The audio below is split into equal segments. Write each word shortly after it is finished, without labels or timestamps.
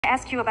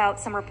ask you about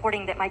some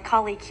reporting that my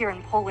colleague here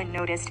in Poland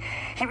noticed.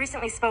 He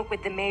recently spoke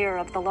with the mayor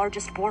of the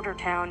largest border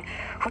town,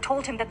 who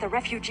told him that the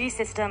refugee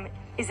system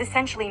is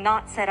essentially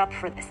not set up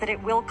for this, that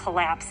it will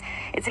collapse.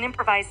 It's an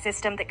improvised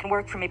system that can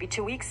work for maybe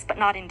 2 weeks, but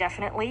not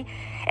indefinitely.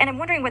 And I'm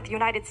wondering what the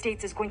United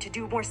States is going to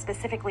do more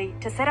specifically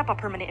to set up a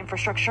permanent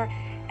infrastructure.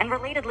 And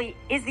relatedly,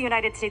 is the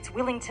United States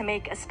willing to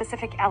make a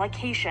specific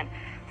allocation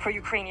for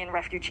Ukrainian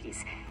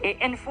refugees?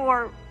 And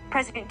for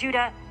President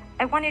Duda,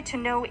 I wanted to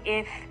know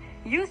if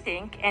you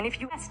think, and if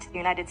you asked the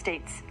United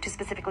States to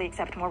specifically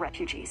accept more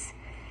refugees.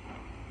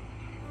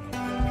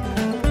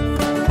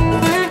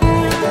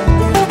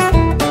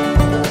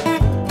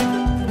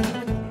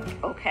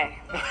 Okay.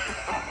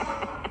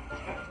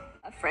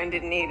 A friend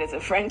in need is a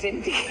friend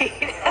indeed.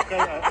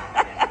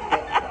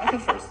 I go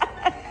first.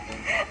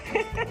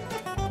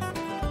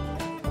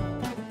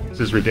 This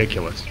is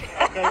ridiculous.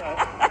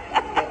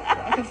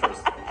 I go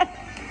first.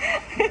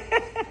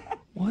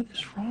 What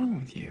is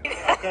wrong with you?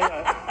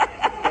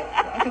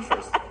 I go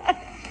first.